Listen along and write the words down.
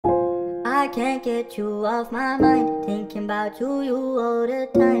I can't get you off my mind, thinking about you all the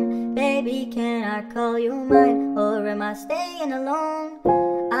time. Baby, can I call you mine, or am I staying alone?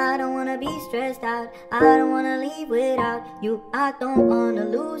 I don't wanna be stressed out, I don't wanna leave without you. I don't wanna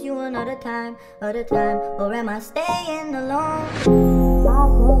lose you another time, or am I staying alone? I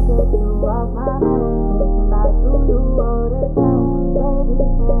can't get you off my mind, thinking about you all the time. Baby,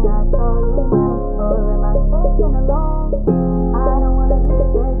 can I call you mine, or am I staying alone? I don't wanna be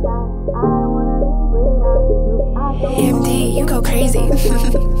stressed out, I don't wanna leave without you. I don't MD, you go crazy.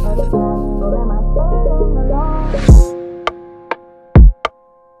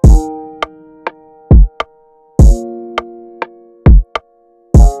 or am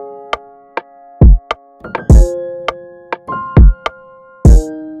I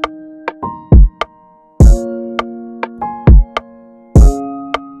staying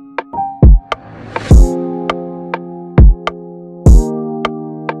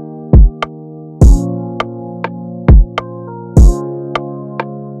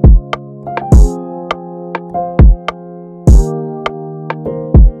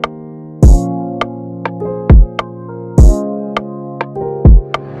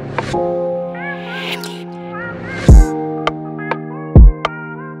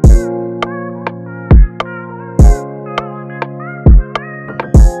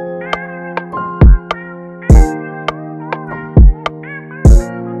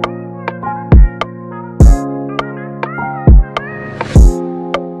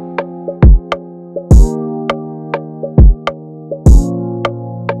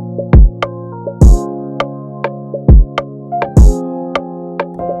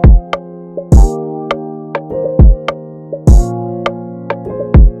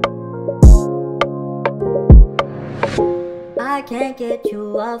I can't get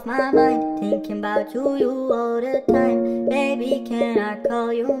you off my mind, thinking about you all the time. Baby, can I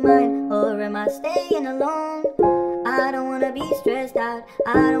call you mine, or am I staying alone? I don't wanna be stressed out,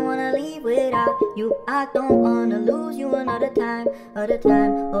 I don't wanna leave without you. I don't wanna lose you another time,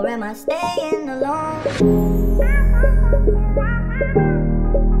 or am I staying alone?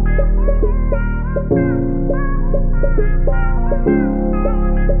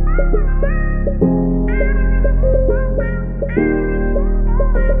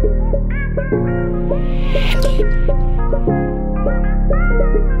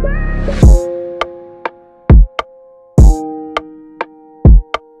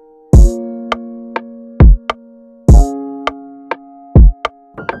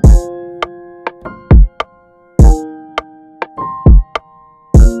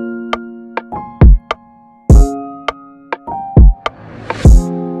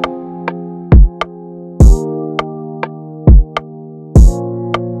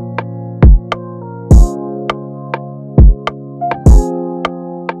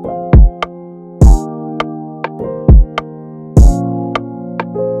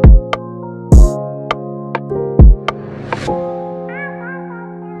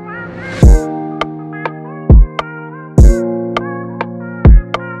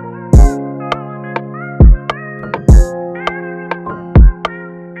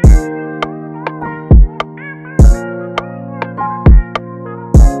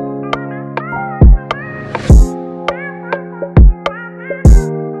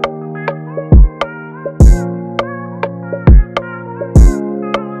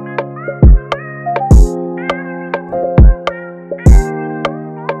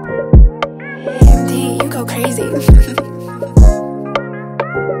 Crazy.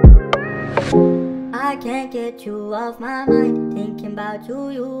 I can't get you off my mind, thinking about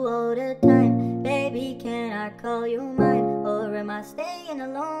you all the time. Baby, can I call you mine, or am I staying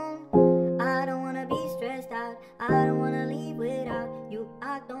alone? I don't wanna be stressed out, I don't wanna leave without you.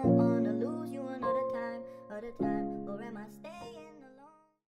 I don't wanna